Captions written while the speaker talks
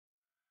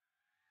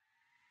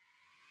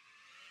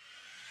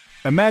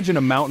Imagine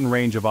a mountain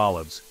range of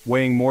olives,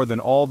 weighing more than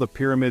all the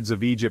pyramids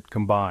of Egypt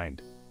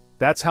combined.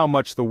 That's how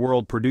much the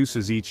world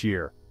produces each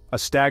year, a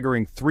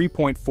staggering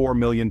 3.4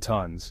 million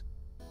tons.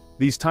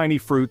 These tiny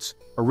fruits,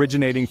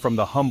 originating from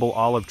the humble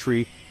olive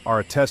tree, are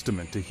a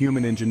testament to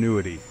human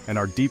ingenuity and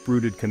our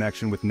deep-rooted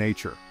connection with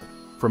nature.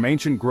 From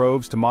ancient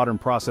groves to modern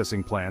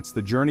processing plants,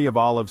 the journey of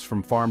olives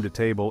from farm to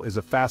table is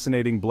a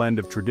fascinating blend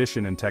of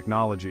tradition and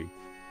technology.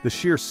 The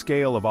sheer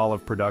scale of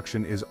olive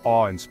production is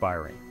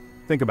awe-inspiring.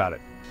 Think about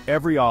it.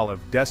 Every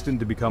olive destined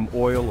to become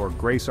oil or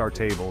grace our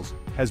tables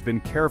has been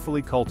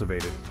carefully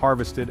cultivated,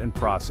 harvested, and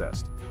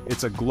processed.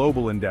 It's a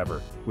global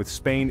endeavor, with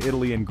Spain,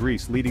 Italy, and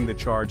Greece leading the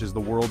charge as the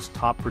world's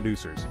top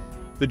producers.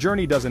 The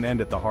journey doesn't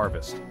end at the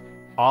harvest.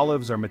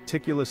 Olives are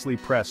meticulously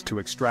pressed to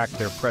extract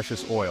their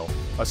precious oil,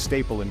 a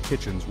staple in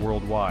kitchens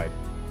worldwide.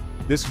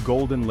 This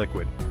golden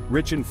liquid,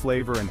 rich in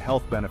flavor and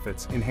health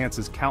benefits,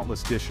 enhances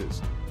countless dishes,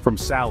 from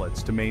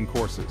salads to main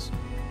courses.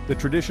 The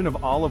tradition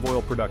of olive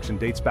oil production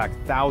dates back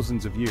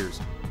thousands of years,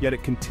 yet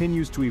it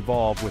continues to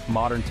evolve with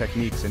modern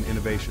techniques and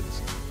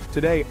innovations.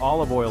 Today,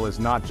 olive oil is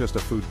not just a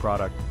food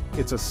product,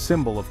 it's a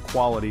symbol of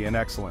quality and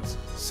excellence,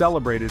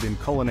 celebrated in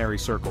culinary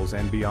circles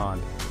and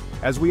beyond.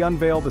 As we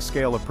unveil the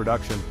scale of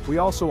production, we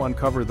also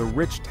uncover the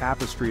rich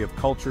tapestry of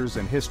cultures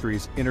and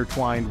histories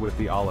intertwined with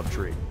the olive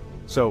tree.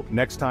 So,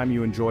 next time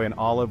you enjoy an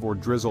olive or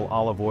drizzle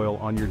olive oil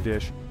on your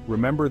dish,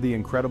 remember the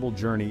incredible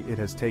journey it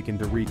has taken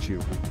to reach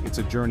you. It's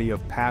a journey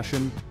of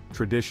passion,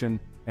 tradition,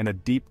 and a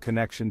deep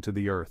connection to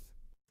the earth.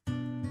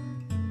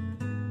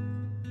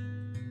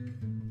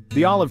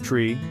 The olive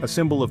tree, a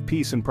symbol of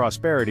peace and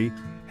prosperity,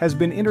 has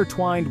been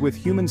intertwined with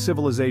human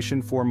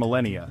civilization for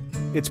millennia.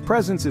 Its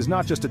presence is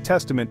not just a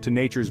testament to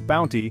nature's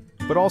bounty,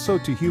 but also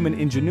to human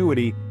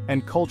ingenuity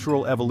and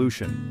cultural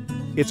evolution.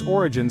 Its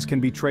origins can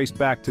be traced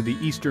back to the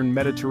eastern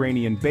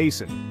Mediterranean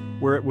basin,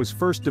 where it was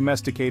first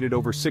domesticated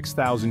over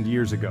 6,000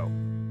 years ago.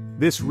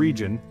 This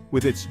region,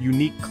 with its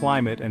unique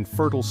climate and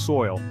fertile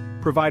soil,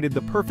 provided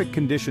the perfect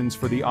conditions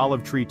for the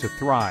olive tree to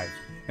thrive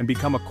and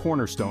become a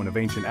cornerstone of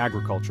ancient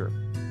agriculture.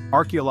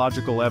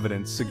 Archaeological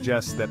evidence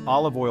suggests that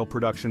olive oil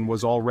production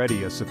was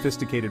already a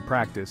sophisticated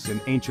practice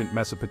in ancient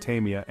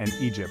Mesopotamia and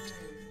Egypt.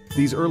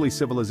 These early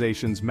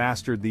civilizations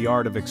mastered the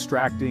art of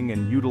extracting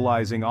and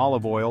utilizing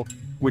olive oil,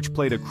 which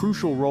played a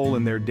crucial role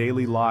in their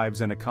daily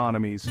lives and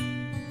economies.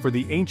 For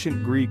the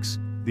ancient Greeks,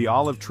 the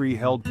olive tree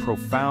held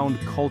profound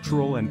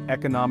cultural and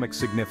economic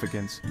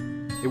significance.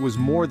 It was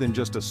more than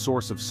just a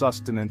source of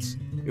sustenance,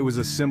 it was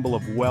a symbol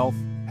of wealth,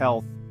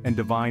 health, and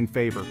divine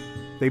favor.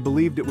 They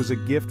believed it was a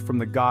gift from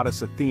the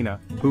goddess Athena,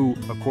 who,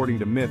 according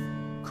to myth,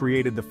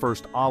 created the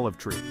first olive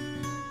tree.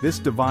 This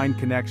divine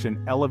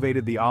connection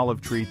elevated the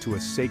olive tree to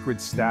a sacred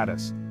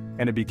status,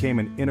 and it became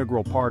an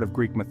integral part of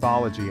Greek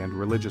mythology and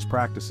religious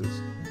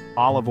practices.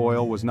 Olive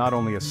oil was not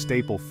only a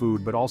staple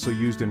food but also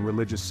used in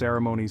religious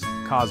ceremonies,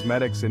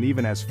 cosmetics, and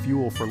even as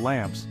fuel for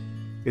lamps.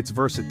 Its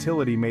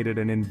versatility made it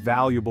an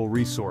invaluable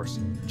resource,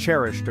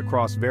 cherished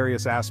across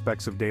various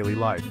aspects of daily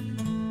life.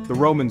 The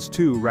Romans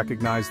too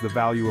recognized the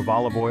value of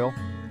olive oil,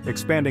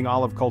 expanding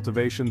olive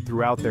cultivation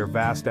throughout their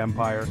vast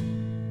empire.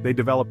 They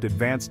developed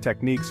advanced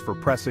techniques for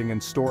pressing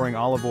and storing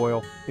olive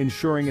oil,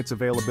 ensuring its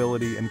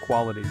availability and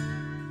quality.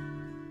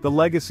 The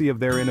legacy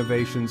of their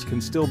innovations can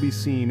still be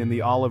seen in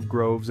the olive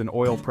groves and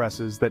oil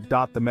presses that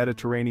dot the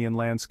Mediterranean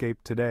landscape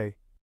today.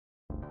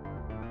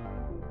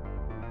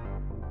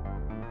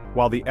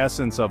 While the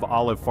essence of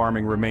olive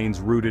farming remains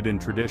rooted in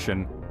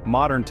tradition,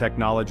 modern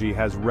technology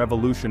has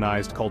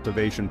revolutionized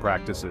cultivation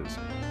practices.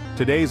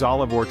 Today's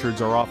olive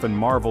orchards are often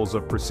marvels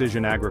of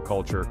precision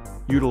agriculture,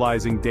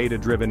 utilizing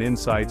data-driven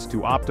insights to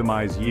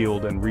optimize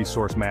yield and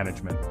resource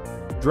management.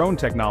 Drone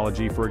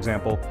technology, for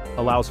example,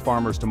 allows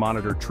farmers to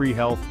monitor tree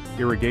health,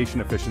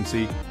 irrigation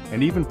efficiency,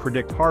 and even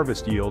predict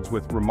harvest yields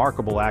with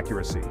remarkable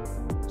accuracy.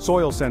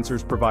 Soil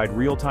sensors provide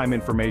real-time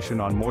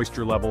information on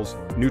moisture levels,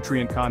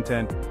 nutrient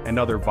content, and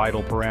other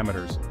vital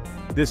parameters.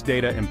 This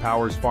data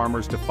empowers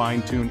farmers to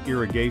fine-tune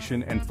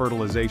irrigation and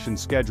fertilization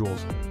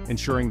schedules,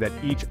 ensuring that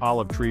each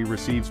olive tree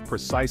receives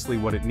precisely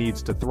what it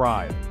needs to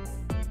thrive.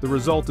 The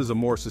result is a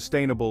more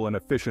sustainable and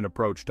efficient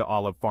approach to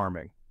olive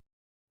farming.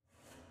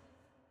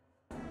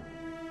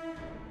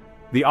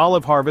 The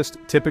olive harvest,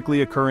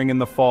 typically occurring in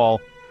the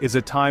fall, is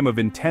a time of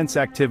intense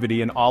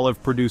activity in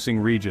olive-producing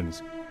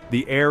regions.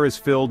 The air is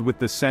filled with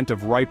the scent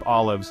of ripe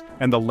olives,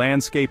 and the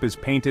landscape is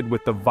painted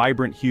with the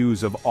vibrant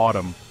hues of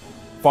autumn.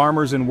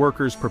 Farmers and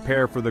workers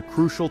prepare for the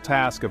crucial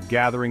task of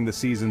gathering the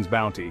season's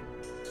bounty.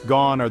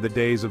 Gone are the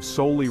days of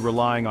solely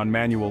relying on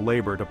manual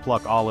labor to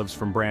pluck olives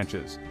from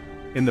branches.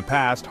 In the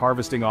past,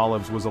 harvesting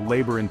olives was a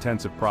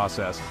labor-intensive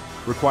process,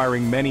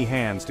 requiring many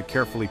hands to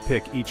carefully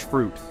pick each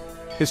fruit.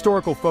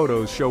 Historical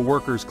photos show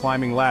workers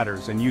climbing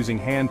ladders and using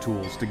hand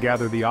tools to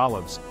gather the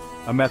olives,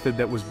 a method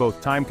that was both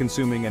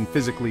time-consuming and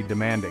physically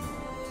demanding.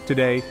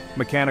 Today,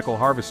 mechanical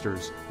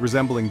harvesters,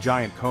 resembling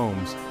giant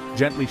combs,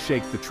 gently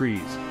shake the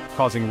trees,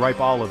 causing ripe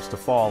olives to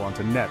fall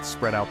onto nets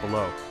spread out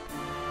below.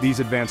 These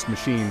advanced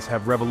machines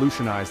have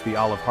revolutionized the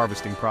olive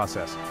harvesting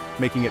process,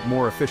 making it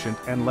more efficient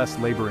and less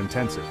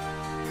labor-intensive.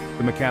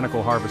 The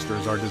mechanical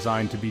harvesters are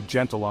designed to be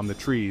gentle on the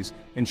trees,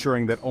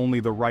 ensuring that only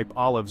the ripe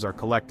olives are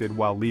collected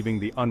while leaving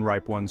the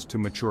unripe ones to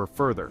mature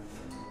further.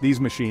 These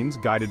machines,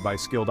 guided by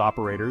skilled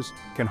operators,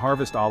 can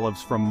harvest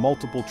olives from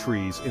multiple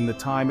trees in the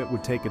time it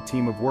would take a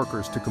team of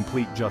workers to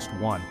complete just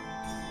one.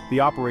 The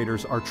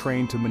operators are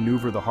trained to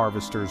maneuver the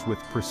harvesters with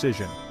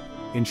precision,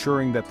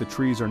 ensuring that the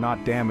trees are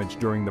not damaged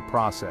during the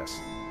process.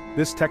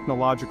 This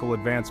technological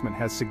advancement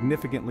has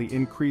significantly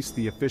increased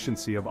the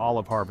efficiency of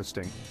olive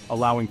harvesting,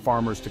 allowing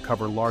farmers to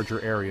cover larger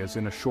areas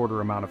in a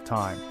shorter amount of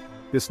time.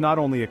 This not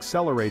only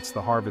accelerates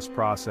the harvest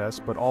process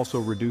but also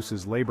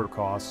reduces labor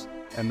costs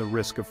and the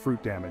risk of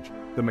fruit damage.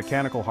 The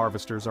mechanical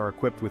harvesters are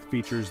equipped with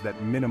features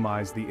that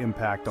minimize the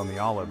impact on the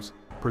olives,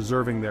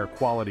 preserving their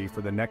quality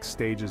for the next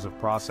stages of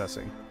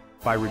processing.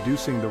 By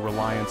reducing the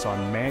reliance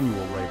on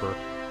manual labor,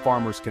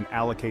 farmers can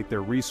allocate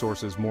their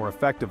resources more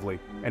effectively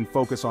and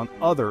focus on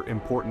other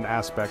important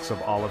aspects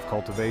of olive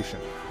cultivation.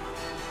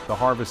 The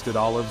harvested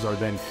olives are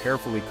then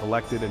carefully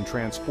collected and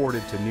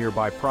transported to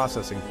nearby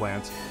processing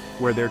plants,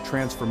 where their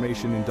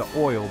transformation into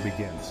oil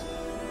begins.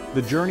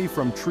 The journey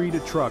from tree to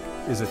truck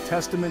is a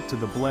testament to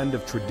the blend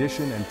of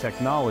tradition and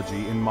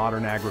technology in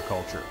modern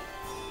agriculture.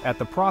 At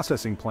the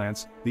processing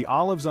plants, the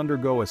olives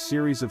undergo a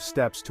series of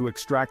steps to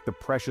extract the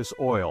precious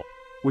oil,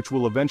 which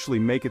will eventually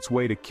make its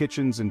way to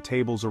kitchens and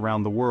tables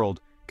around the world,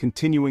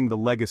 continuing the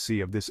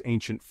legacy of this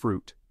ancient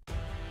fruit.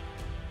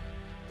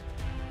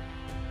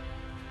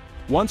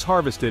 Once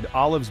harvested,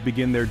 olives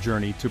begin their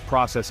journey to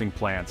processing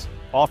plants,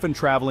 often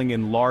traveling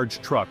in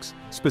large trucks,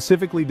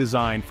 specifically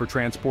designed for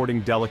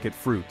transporting delicate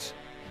fruits.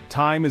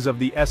 Time is of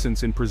the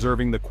essence in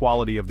preserving the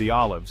quality of the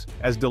olives,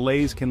 as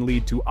delays can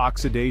lead to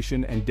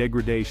oxidation and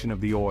degradation of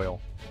the oil.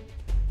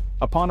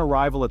 Upon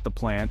arrival at the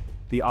plant,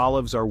 the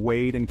olives are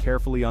weighed and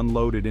carefully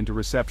unloaded into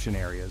reception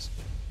areas.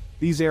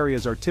 These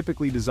areas are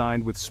typically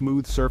designed with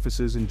smooth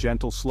surfaces and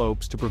gentle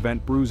slopes to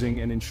prevent bruising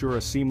and ensure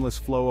a seamless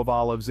flow of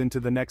olives into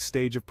the next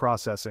stage of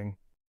processing.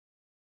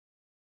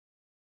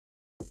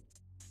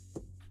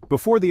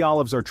 Before the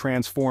olives are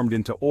transformed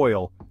into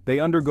oil,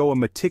 they undergo a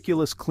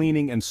meticulous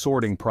cleaning and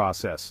sorting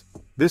process.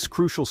 This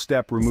crucial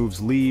step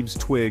removes leaves,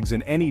 twigs,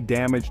 and any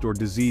damaged or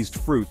diseased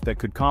fruit that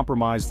could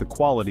compromise the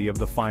quality of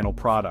the final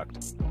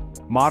product.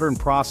 Modern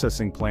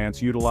processing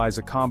plants utilize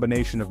a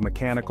combination of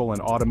mechanical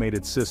and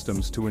automated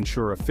systems to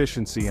ensure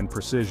efficiency and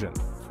precision.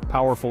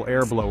 Powerful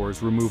air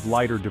blowers remove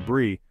lighter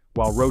debris,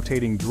 while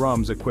rotating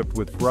drums equipped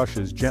with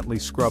brushes gently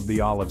scrub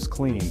the olives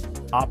clean.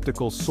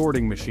 Optical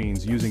sorting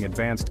machines using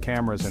advanced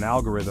cameras and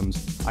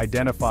algorithms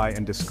identify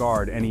and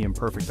discard any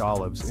imperfect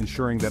olives,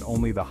 ensuring that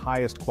only the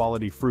highest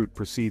quality fruit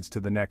proceeds to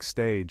the next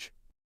stage.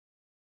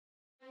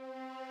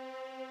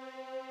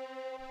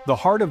 The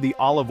heart of the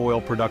olive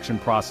oil production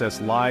process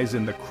lies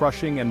in the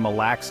crushing and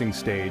malaxing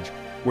stage,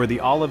 where the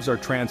olives are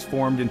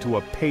transformed into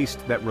a paste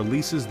that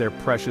releases their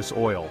precious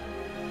oil.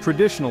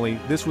 Traditionally,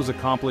 this was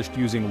accomplished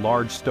using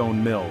large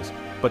stone mills,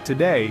 but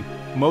today,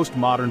 most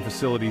modern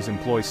facilities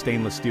employ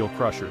stainless steel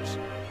crushers.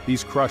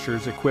 These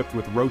crushers, equipped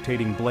with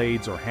rotating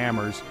blades or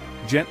hammers,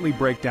 gently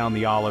break down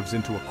the olives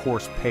into a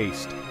coarse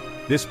paste.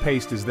 This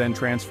paste is then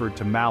transferred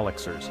to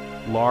malaxers,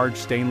 large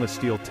stainless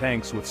steel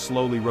tanks with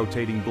slowly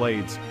rotating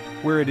blades,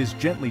 where it is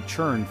gently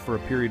churned for a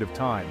period of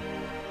time.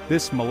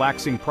 This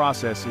malaxing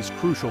process is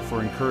crucial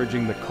for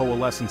encouraging the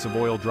coalescence of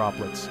oil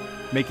droplets,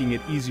 making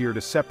it easier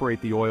to separate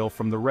the oil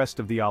from the rest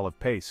of the olive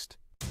paste.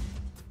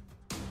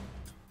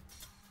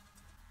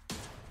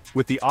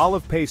 With the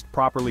olive paste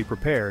properly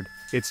prepared,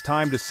 it's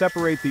time to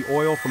separate the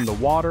oil from the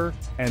water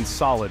and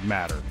solid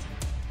matter.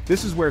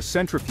 This is where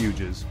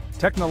centrifuges,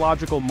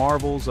 technological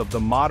marvels of the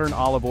modern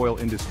olive oil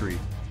industry,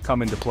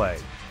 come into play.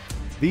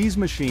 These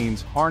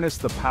machines harness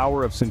the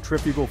power of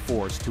centrifugal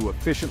force to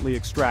efficiently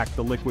extract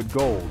the liquid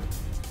gold.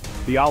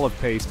 The olive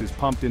paste is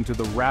pumped into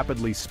the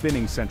rapidly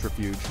spinning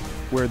centrifuge,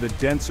 where the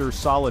denser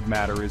solid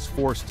matter is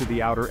forced to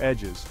the outer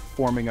edges,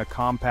 forming a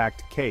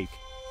compact cake.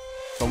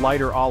 The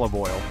lighter olive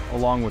oil,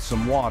 along with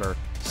some water,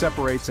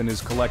 separates and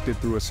is collected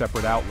through a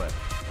separate outlet.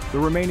 The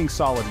remaining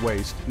solid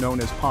waste, known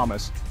as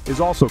pomace, is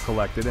also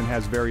collected and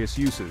has various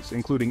uses,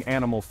 including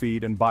animal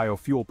feed and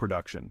biofuel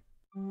production.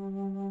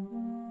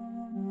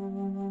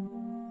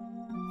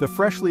 The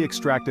freshly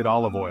extracted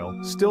olive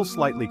oil, still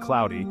slightly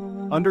cloudy,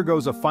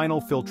 undergoes a final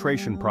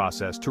filtration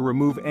process to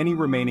remove any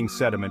remaining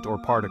sediment or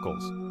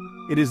particles.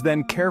 It is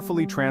then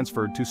carefully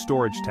transferred to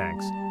storage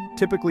tanks,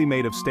 typically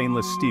made of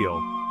stainless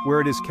steel,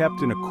 where it is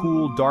kept in a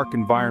cool, dark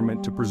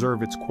environment to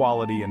preserve its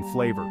quality and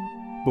flavor.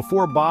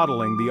 Before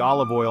bottling, the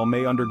olive oil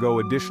may undergo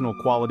additional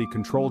quality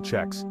control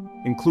checks,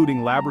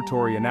 including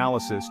laboratory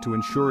analysis to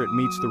ensure it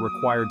meets the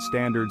required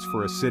standards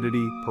for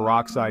acidity,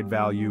 peroxide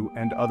value,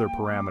 and other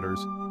parameters.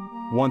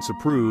 Once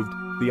approved,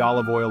 the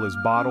olive oil is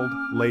bottled,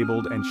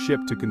 labeled, and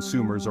shipped to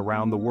consumers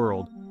around the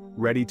world,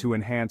 ready to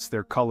enhance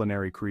their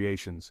culinary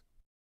creations.